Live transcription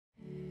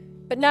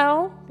But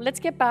now, let's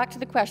get back to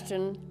the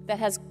question that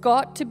has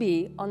got to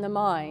be on the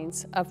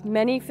minds of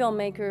many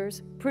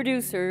filmmakers,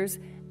 producers,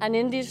 and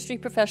industry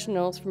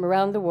professionals from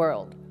around the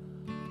world.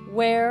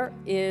 Where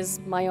is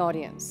my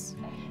audience?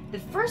 The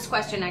first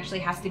question actually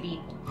has to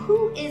be,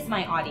 who is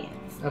my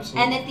audience?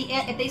 Absolutely.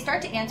 And if they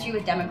start to answer you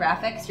with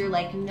demographics, you're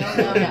like,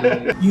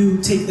 no.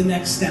 You take the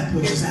next step,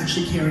 which is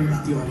actually caring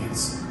about the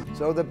audience.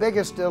 So the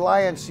biggest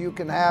alliance you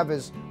can have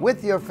is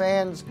with your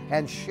fans,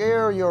 and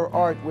share your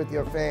art with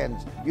your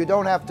fans. You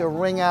don't have to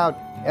wring out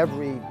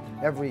every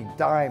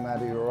dime out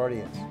of your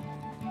audience.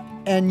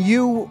 And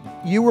you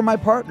were my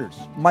partners.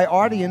 My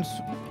audience,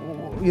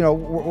 you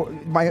know,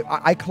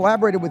 I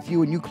collaborated with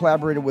you and you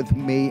collaborated with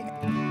me.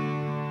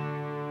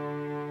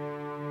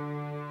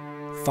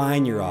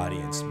 Find your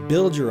audience,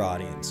 build your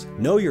audience,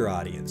 know your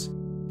audience.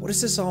 What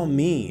does this all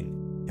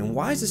mean? And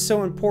why is this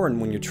so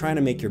important when you're trying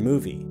to make your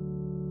movie?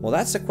 Well,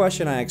 that's the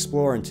question I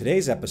explore in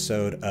today's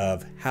episode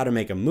of How to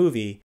Make a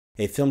Movie,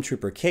 a Film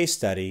Trooper case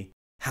study,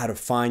 How to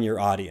Find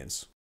Your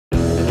Audience.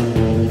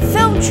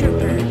 Film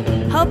Trooper,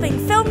 helping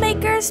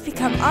filmmakers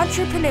become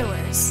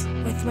entrepreneurs.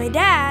 With my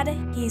dad,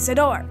 he's a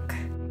dork.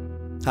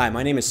 Hi,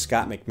 my name is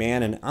Scott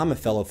McMahon and I'm a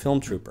fellow film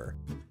trooper.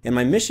 And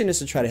my mission is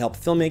to try to help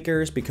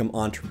filmmakers become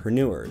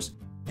entrepreneurs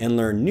and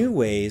learn new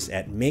ways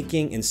at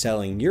making and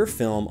selling your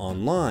film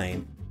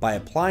online by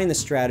applying the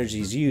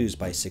strategies used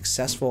by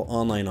successful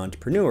online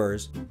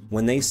entrepreneurs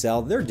when they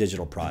sell their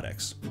digital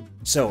products.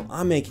 So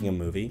I'm making a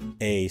movie,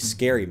 a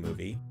scary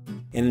movie,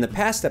 and in the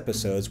past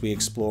episodes we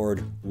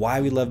explored why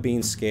we love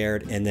being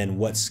scared and then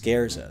what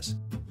scares us.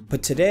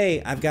 But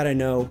today I've got to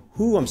know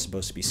who I'm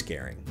supposed to be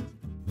scaring.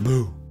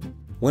 Boo!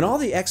 When all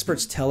the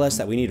experts tell us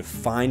that we need to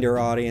find our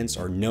audience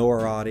or know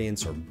our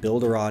audience or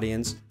build our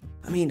audience,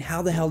 I mean,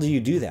 how the hell do you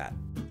do that?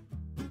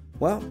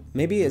 Well,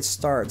 maybe it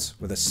starts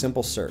with a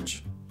simple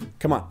search.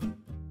 Come on.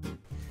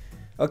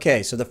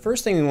 Okay, so the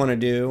first thing we want to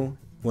do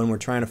when we're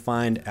trying to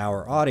find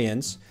our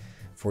audience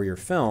for your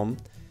film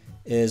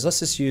is let's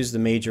just use the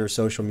major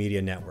social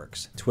media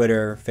networks,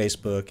 Twitter,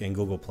 Facebook, and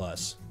Google+.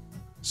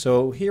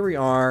 So here we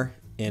are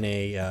in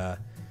a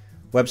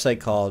website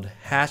called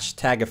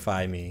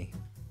Hashtagify Me.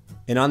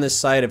 And on this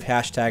site of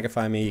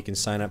Hashtagify Me, you can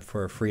sign up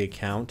for a free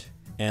account.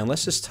 And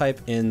let's just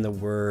type in the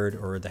word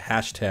or the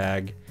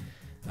hashtag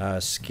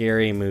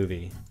scary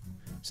movie,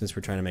 since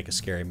we're trying to make a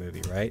scary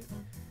movie, right?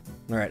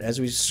 All right, as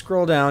we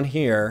scroll down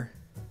here,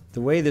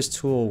 the way this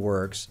tool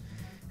works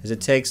is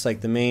it takes like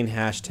the main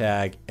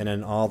hashtag and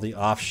then all the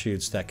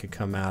offshoots that could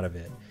come out of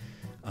it.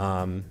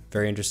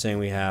 Very interesting.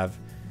 We have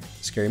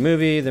scary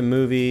movie, the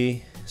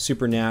movie,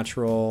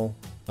 supernatural,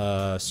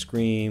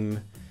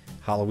 Scream,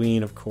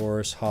 Halloween, of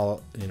course,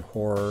 and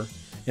horror.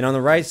 And on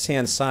the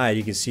right-hand side,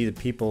 you can see the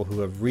people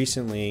who have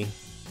recently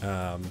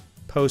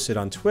posted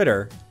on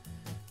Twitter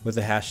with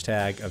the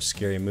hashtag of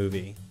scary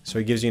movie. So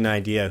it gives you an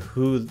idea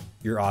who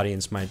your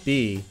audience might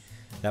be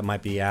that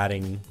might be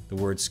adding the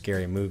word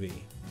scary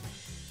movie.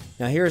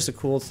 Now here's the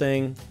cool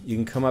thing. You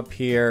can come up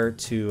here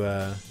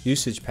to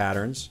usage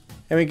patterns.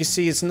 And we can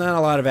see it's not a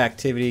lot of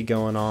activity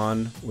going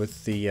on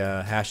with the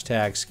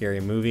hashtag scary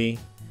movie.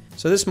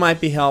 So this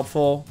might be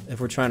helpful if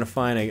we're trying to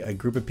find a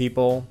group of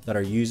people that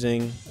are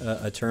using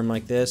a term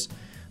like this.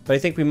 But I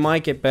think we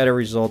might get better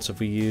results if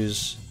we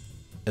use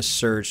a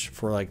search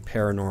for like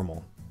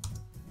paranormal.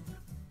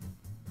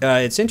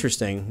 It's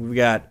interesting. We've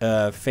got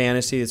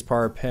fantasy that's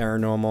part of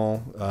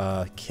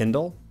paranormal,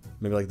 Kindle,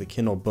 maybe like the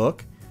Kindle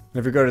book. And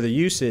if we go to the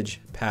usage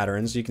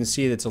patterns, you can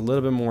see that it's a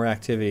little bit more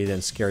activity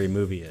than scary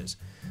movie is.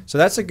 So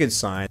that's a good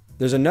sign.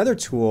 There's another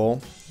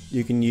tool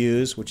you can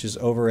use, which is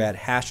over at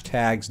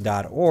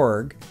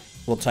hashtags.org.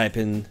 We'll type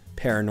in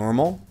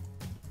paranormal.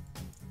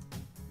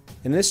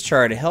 In this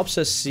chart, it helps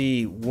us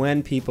see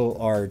when people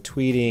are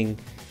tweeting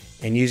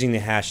and using the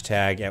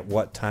hashtag at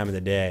what time of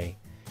the day.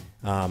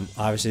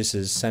 Obviously this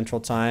is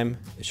Central Time,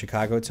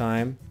 Chicago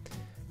time,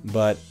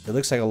 but it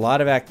looks like a lot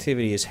of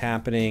activity is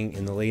happening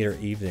in the later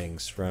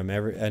evenings from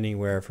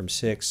anywhere from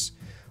 6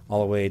 all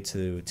the way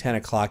to 10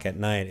 o'clock at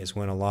night is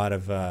when a lot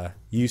of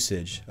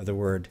usage of the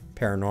word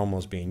paranormal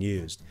is being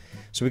used.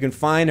 So we can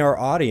find our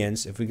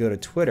audience if we go to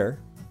Twitter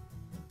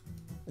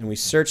and we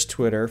search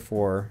Twitter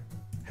for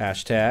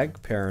hashtag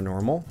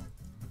paranormal.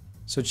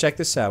 So check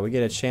this out. We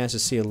get a chance to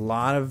see a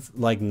lot of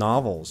like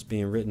novels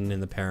being written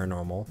in the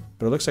paranormal,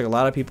 but it looks like a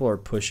lot of people are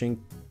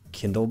pushing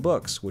Kindle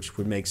books, which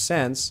would make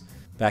sense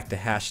back to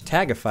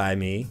Hashtagify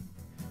Me,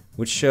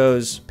 which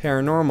shows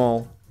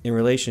paranormal in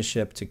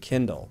relationship to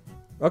Kindle.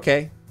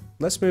 Okay,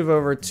 let's move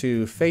over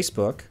to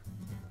Facebook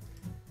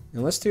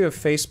and let's do a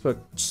Facebook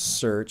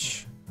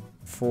search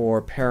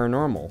for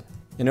paranormal.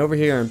 And over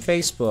here on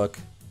Facebook,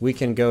 we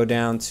can go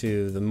down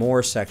to the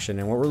more section,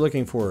 and what we're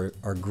looking for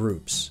are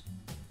groups.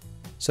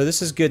 So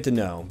this is good to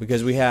know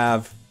because we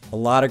have a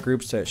lot of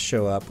groups that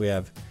show up. We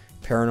have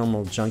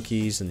Paranormal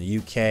Junkies in the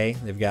UK.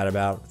 They've got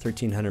about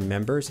 1,300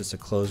 members. It's a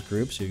closed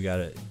group, so you've got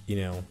to,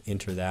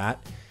 enter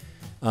that.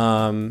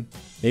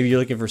 Maybe you're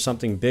looking for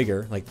something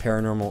bigger, like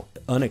Paranormal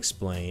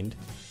Unexplained,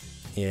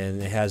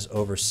 and it has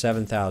over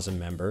 7,000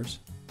 members.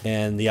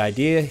 And the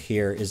idea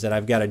here is that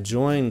I've got to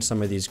join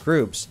some of these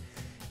groups,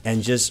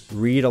 and just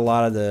read a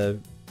lot of the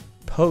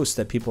posts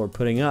that people are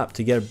putting up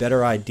to get a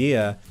better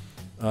idea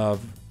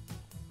of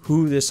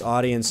who this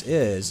audience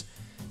is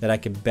that I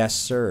can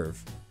best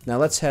serve. Now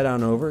let's head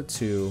on over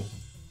to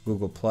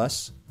Google+.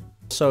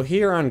 So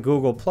here on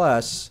Google+,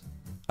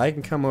 I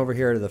can come over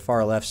here to the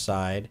far left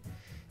side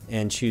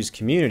and choose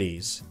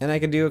communities, and I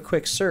can do a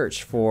quick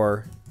search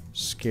for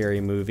scary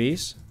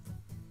movies.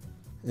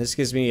 This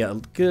gives me a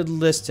good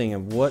listing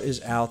of what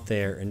is out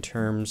there in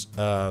terms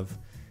of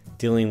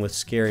dealing with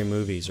scary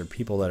movies or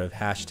people that have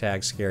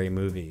hashtagged scary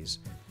movies.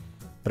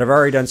 But I've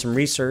already done some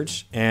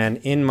research, and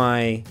in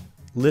my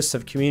list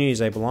of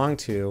communities I belong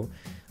to,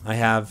 I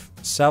have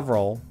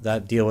several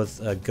that deal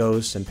with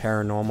ghosts and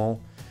paranormal.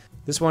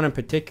 This one in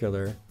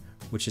particular,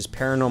 which is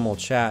Paranormal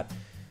Chat,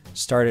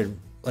 started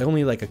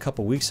only like a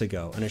couple weeks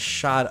ago, and it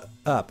shot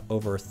up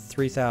over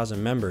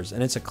 3,000 members,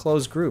 and it's a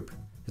closed group.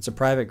 It's a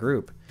private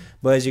group.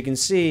 But as you can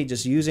see,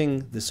 just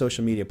using the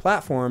social media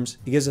platforms,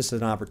 it gives us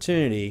an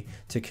opportunity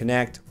to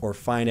connect or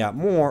find out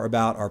more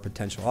about our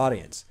potential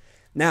audience.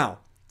 Now,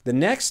 the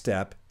next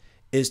step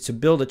is to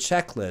build a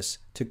checklist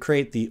to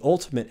create the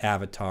ultimate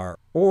avatar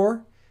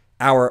or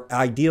our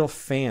ideal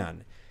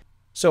fan.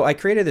 So I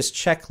created this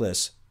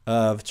checklist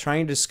of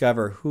trying to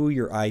discover who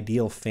your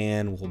ideal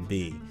fan will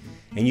be.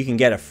 And you can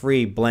get a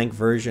free blank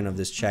version of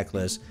this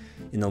checklist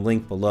in the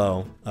link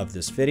below of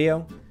this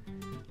video.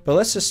 But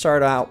let's just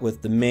start out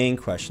with the main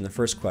question, the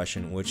first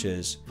question, which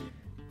is,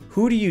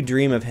 who do you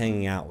dream of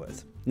hanging out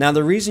with? Now,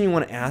 the reason you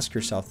want to ask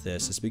yourself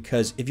this is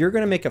because if you're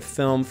going to make a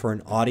film for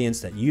an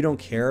audience that you don't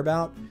care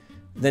about,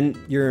 then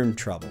you're in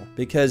trouble,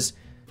 because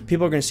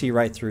people are going to see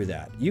right through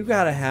that. You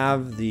got to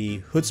have the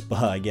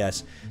chutzpah, I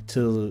guess,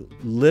 to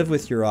live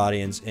with your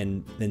audience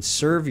and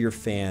serve your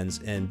fans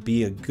and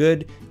be a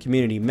good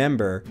community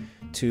member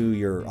to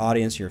your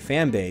audience, your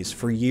fan base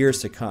for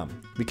years to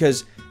come.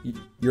 Because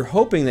you're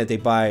hoping that they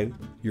buy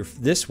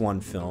this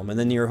one film, and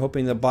then you're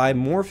hoping they'll buy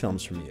more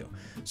films from you.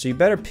 So you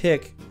better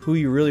pick who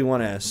you really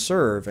want to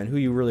serve and who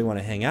you really want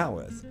to hang out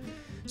with.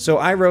 So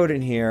I wrote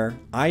in here,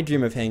 I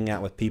dream of hanging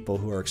out with people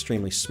who are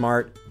extremely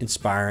smart,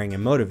 inspiring,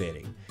 and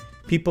motivating.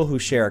 People who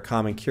share a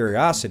common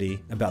curiosity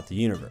about the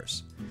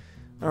universe.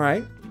 All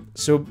right,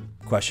 so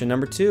question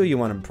number 2 you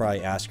want to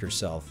probably ask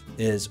yourself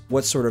is,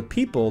 what sort of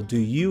people do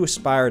you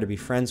aspire to be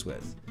friends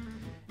with?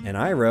 And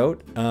I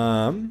wrote,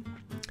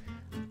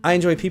 I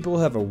enjoy people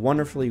who have a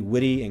wonderfully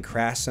witty and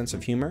crass sense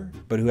of humor,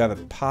 but who have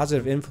a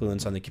positive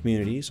influence on the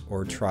communities,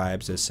 or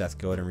tribes as Seth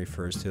Godin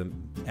refers to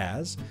them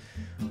as,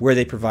 where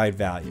they provide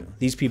value.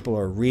 These people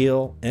are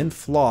real and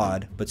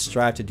flawed, but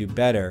strive to do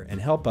better and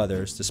help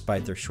others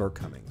despite their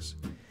shortcomings.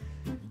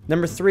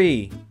 Number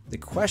 3, the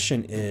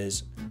question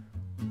is,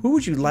 who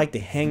would you like to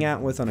hang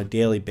out with on a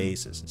daily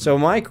basis? So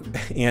my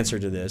answer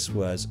to this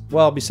was,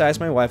 well, besides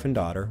my wife and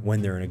daughter,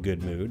 when they're in a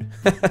good mood,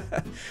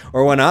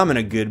 or when I'm in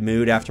a good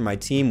mood after my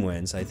team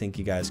wins, I think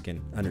you guys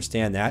can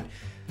understand that,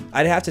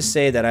 I'd have to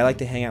say that I like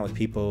to hang out with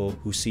people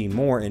who see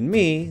more in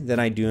me than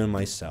I do in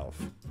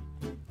myself.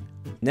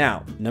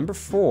 Now, number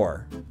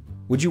 4,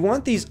 would you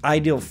want these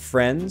ideal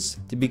friends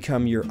to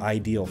become your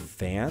ideal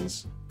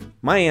fans?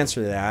 My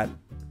answer to that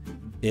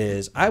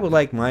is, I would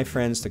like my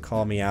friends to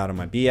call me out on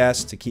my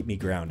BS to keep me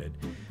grounded,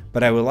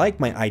 but I would like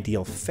my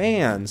ideal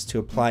fans to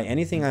apply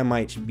anything I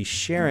might be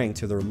sharing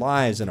to their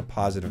lives in a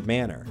positive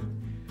manner.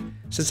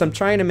 Since I'm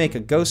trying to make a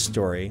ghost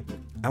story,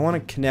 I want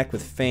to connect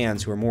with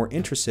fans who are more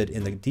interested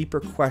in the deeper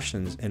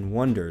questions and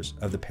wonders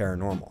of the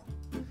paranormal.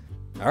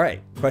 All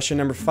right, question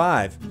number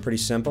 5, pretty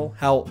simple.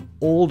 How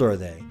old are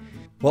they?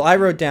 Well, I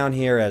wrote down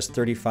here as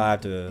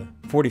 35 to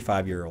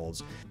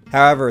 45-year-olds.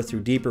 However,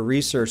 through deeper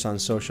research on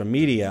social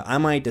media, I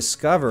might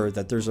discover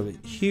that there's a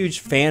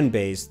huge fan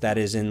base that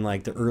is in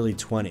like the early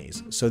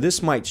 20s. So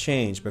this might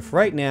change, but for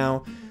right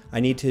now, I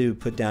need to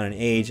put down an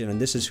age,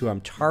 and this is who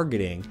I'm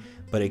targeting,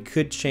 but it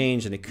could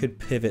change and it could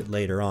pivot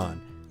later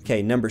on.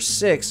 Okay, number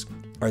 6,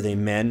 are they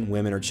men,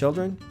 women, or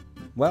children?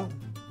 Well,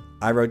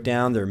 I wrote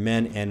down they're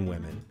men and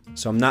women.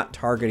 So I'm not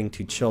targeting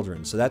to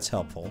children, so that's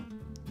helpful.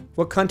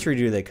 What country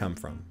do they come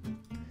from?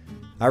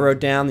 I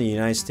wrote down the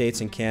United States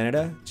and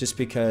Canada just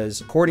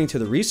because, according to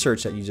the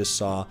research that you just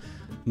saw,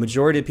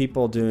 majority of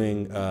people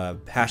doing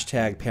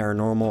hashtag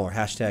paranormal or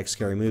hashtag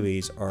scary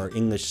movies are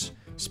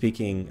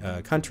English-speaking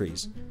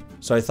countries.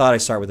 So I thought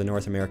I'd start with the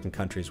North American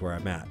countries where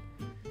I'm at.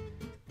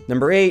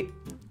 Number 8,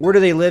 where do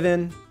they live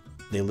in?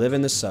 They live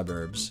in the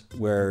suburbs,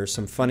 where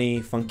some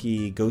funny,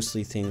 funky,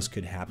 ghostly things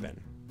could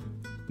happen.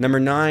 Number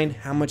 9,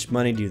 how much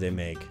money do they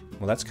make?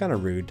 Well, that's kind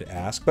of rude to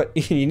ask, but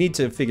you need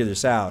to figure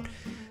this out.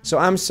 So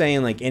I'm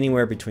saying like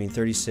anywhere between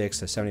 $36,000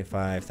 to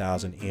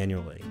 $75,000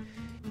 annually.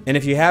 And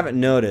if you haven't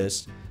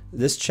noticed,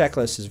 this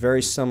checklist is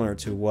very similar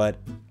to what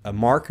a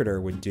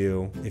marketer would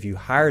do if you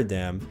hired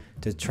them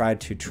to try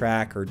to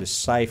track or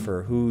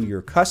decipher who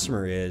your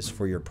customer is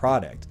for your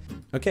product.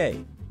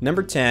 Okay,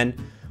 number 10,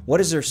 what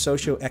is their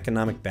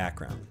socioeconomic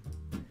background?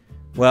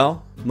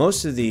 Well,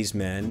 most of these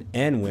men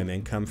and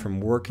women come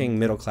from working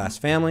middle-class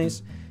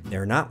families.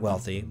 They're not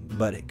wealthy,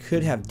 but it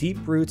could have deep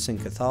roots in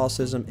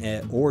Catholicism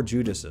or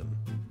Judaism.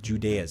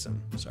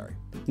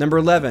 Number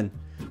 11,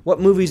 What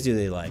movies do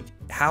they like?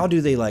 How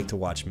do they like to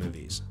watch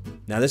movies?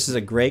 Now, this is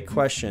a great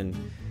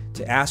question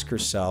to ask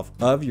yourself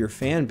of your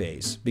fan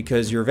base,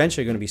 because you're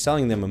eventually going to be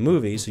selling them a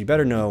movie, so you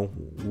better know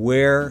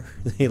where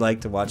they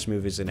like to watch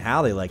movies and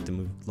how they like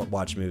to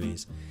watch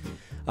movies.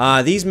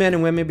 These men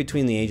and women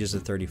between the ages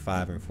of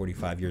 35 and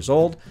 45 years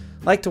old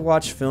like to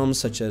watch films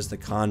such as The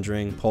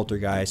Conjuring,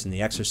 Poltergeist, and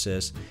The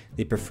Exorcist.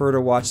 They prefer to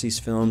watch these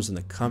films in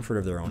the comfort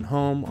of their own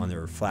home on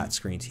their flat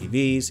screen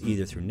TVs,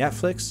 either through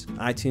Netflix,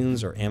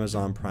 iTunes, or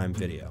Amazon Prime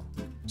Video.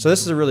 So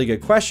this is a really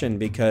good question,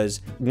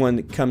 because when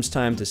it comes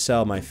time to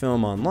sell my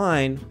film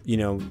online,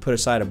 put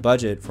aside a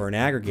budget for an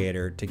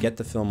aggregator to get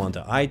the film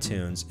onto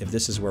iTunes if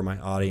this is where my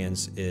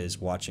audience is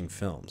watching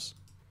films.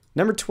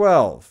 Number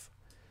 12.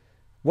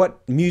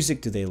 What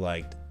music do they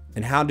like,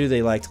 and how do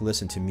they like to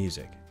listen to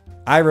music?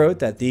 I wrote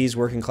that these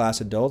working class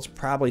adults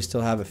probably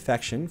still have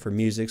affection for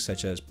music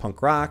such as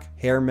punk rock,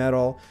 hair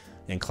metal,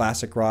 and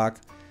classic rock.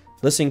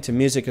 Listening to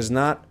music is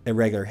not a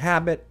regular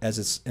habit, as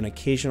it's an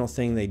occasional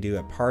thing they do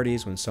at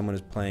parties when someone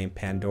is playing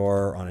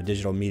Pandora on a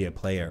digital media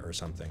player or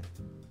something.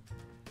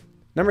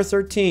 Number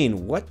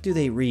 13, what do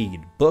they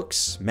read?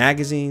 Books,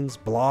 magazines,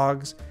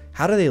 blogs?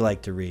 How do they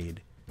like to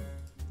read?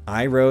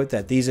 I wrote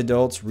that these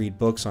adults read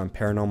books on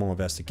paranormal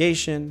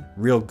investigation,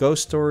 real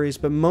ghost stories,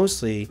 but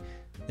mostly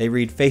they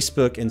read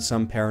Facebook and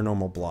some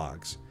paranormal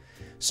blogs.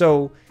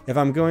 So if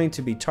I'm going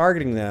to be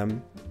targeting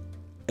them,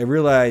 I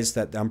realize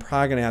that I'm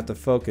probably going to have to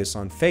focus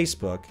on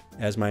Facebook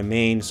as my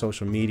main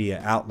social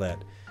media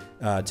outlet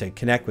to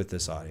connect with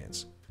this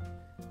audience.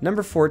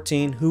 Number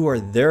 14, who are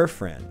their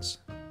friends?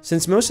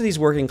 Since most of these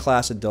working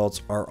class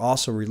adults are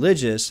also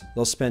religious,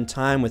 they'll spend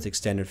time with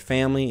extended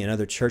family and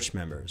other church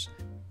members.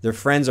 Their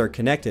friends are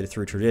connected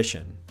through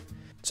tradition.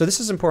 So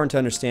this is important to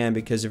understand,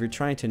 because if you're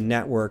trying to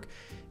network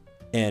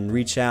and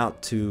reach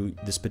out to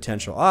this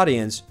potential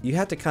audience, you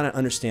have to kind of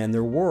understand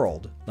their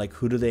world. Like,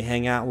 who do they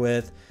hang out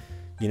with?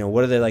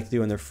 What do they like to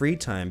do in their free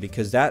time?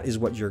 Because that is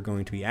what you're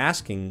going to be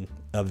asking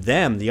of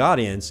them, the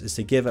audience, is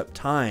to give up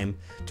time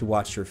to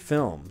watch your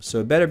film.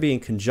 So it better be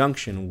in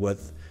conjunction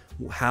with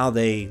how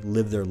they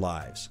live their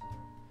lives.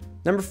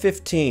 Number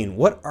 15,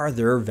 what are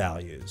their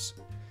values?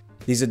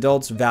 These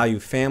adults value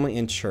family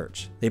and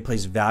church. They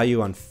place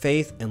value on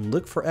faith and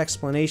look for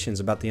explanations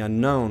about the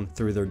unknown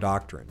through their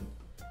doctrine.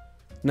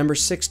 Number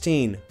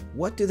 16,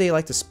 what do they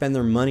like to spend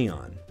their money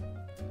on?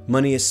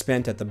 Money is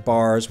spent at the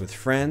bars with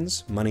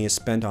friends. Money is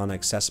spent on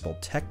accessible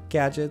tech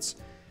gadgets,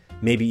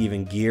 maybe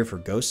even gear for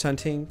ghost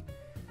hunting.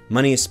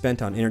 Money is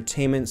spent on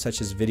entertainment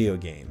such as video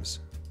games.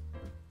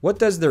 What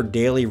does their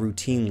daily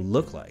routine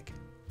look like?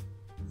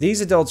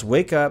 These adults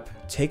wake up,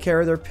 take care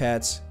of their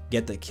pets,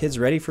 get the kids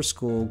ready for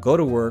school, go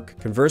to work,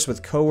 converse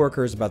with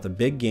coworkers about the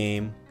big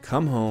game,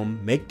 come home,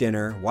 make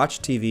dinner,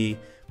 watch TV,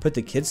 put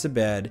the kids to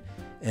bed,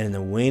 and in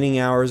the waning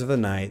hours of the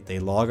night, they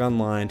log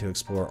online to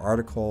explore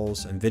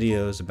articles and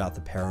videos about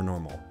the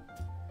paranormal.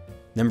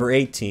 Number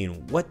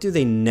 18, what do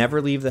they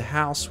never leave the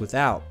house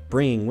without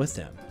bringing with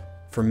them?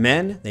 For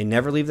men, they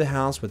never leave the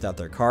house without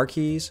their car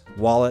keys,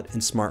 wallet,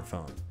 and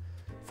smartphone.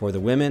 For the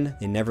women,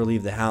 they never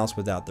leave the house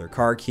without their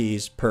car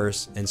keys,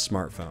 purse, and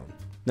smartphone.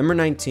 Number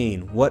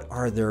 19, what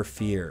are their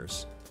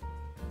fears?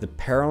 The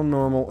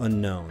paranormal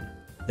unknown,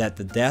 that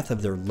the death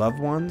of their loved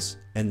ones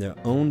and their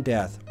own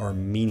death are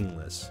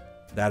meaningless.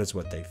 That is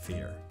what they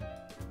fear.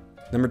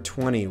 Number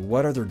 20,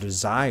 what are their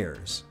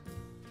desires?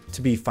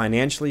 To be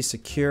financially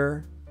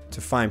secure,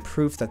 to find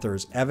proof that there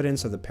is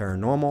evidence of the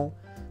paranormal,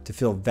 to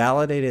feel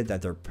validated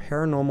that their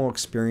paranormal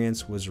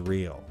experience was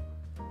real.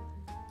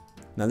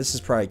 Now this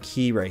is probably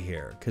key right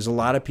here, because a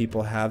lot of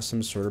people have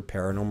some sort of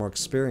paranormal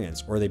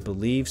experience, or they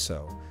believe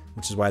so,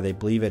 which is why they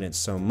believe in it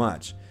so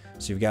much.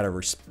 So you've got to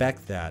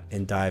respect that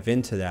and dive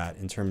into that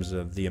in terms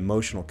of the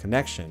emotional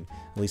connection.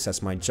 At least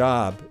that's my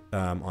job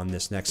on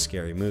this next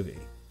scary movie.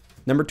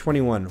 Number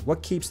 21,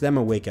 what keeps them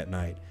awake at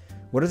night?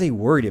 What are they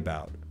worried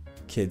about?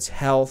 Kids'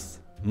 health,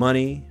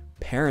 money,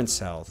 parents'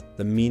 health,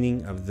 the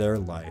meaning of their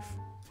life.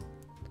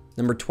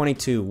 Number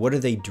 22, what do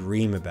they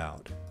dream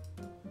about?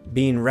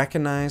 Being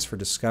recognized for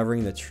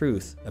discovering the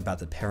truth about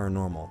the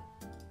paranormal.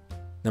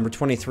 Number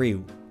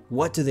 23,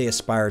 what do they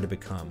aspire to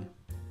become?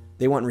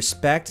 They want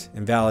respect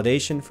and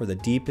validation for the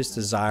deepest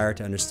desire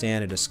to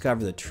understand and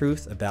discover the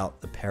truth about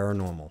the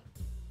paranormal.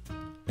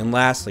 And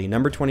lastly,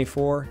 number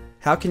 24,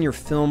 how can your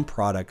film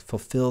product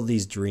fulfill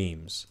these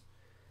dreams?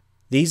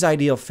 These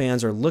ideal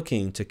fans are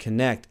looking to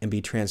connect and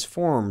be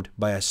transformed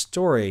by a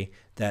story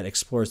that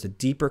explores the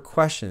deeper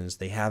questions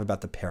they have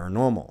about the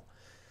paranormal.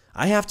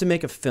 I have to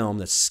make a film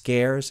that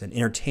scares and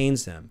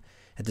entertains them,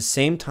 at the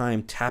same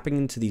time tapping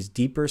into these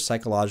deeper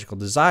psychological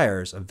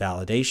desires of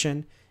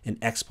validation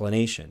and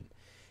explanation.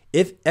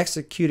 If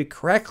executed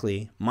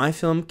correctly, my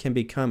film can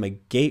become a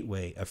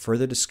gateway of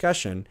further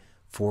discussion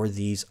for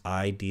these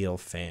ideal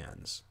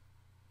fans.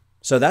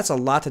 So that's a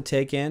lot to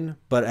take in,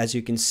 but as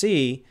you can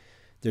see,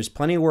 there's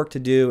plenty of work to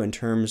do in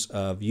terms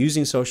of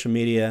using social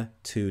media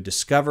to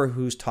discover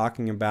who's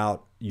talking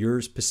about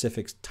your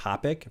specific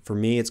topic. For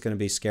me, it's going to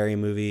be scary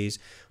movies,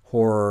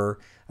 horror,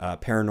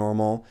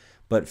 paranormal.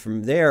 But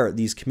from there,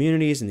 these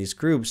communities and these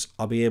groups,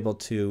 I'll be able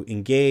to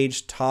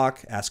engage,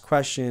 talk, ask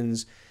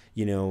questions,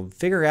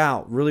 figure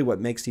out really what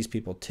makes these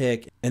people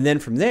tick. And then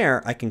from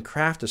there, I can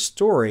craft a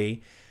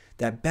story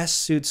that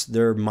best suits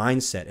their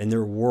mindset and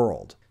their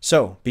world.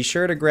 So be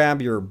sure to grab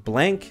your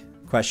blank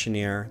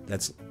questionnaire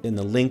that's in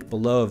the link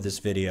below of this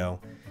video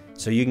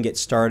so you can get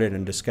started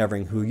in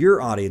discovering who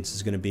your audience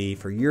is going to be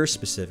for your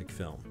specific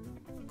film.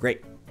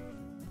 Great.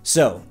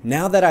 So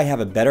now that I have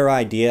a better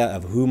idea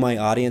of who my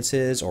audience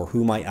is or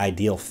who my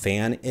ideal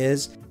fan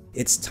is,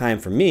 it's time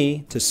for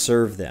me to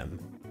serve them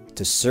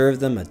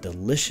a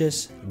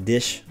delicious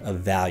dish of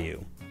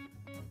value.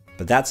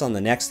 But that's on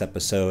the next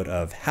episode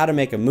of How to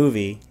Make a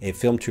Movie, a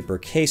Film Trooper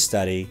Case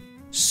Study,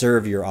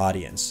 Serve Your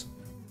Audience.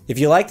 If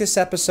you like this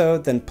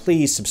episode, then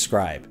please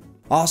subscribe.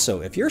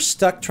 Also, if you're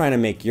stuck trying to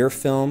make your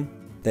film,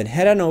 then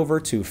head on over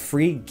to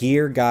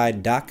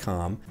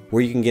freegearguide.com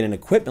where you can get an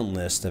equipment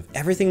list of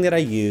everything that I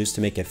use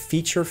to make a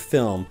feature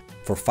film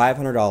for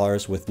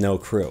 $500 with no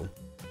crew.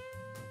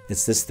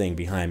 It's this thing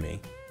behind me.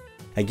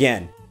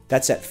 Again,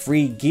 that's at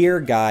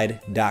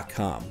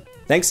freegearguide.com.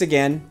 Thanks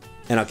again,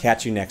 and I'll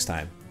catch you next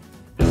time.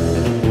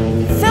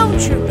 Film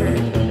Trooper,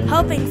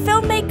 helping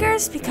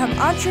filmmakers become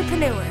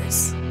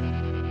entrepreneurs.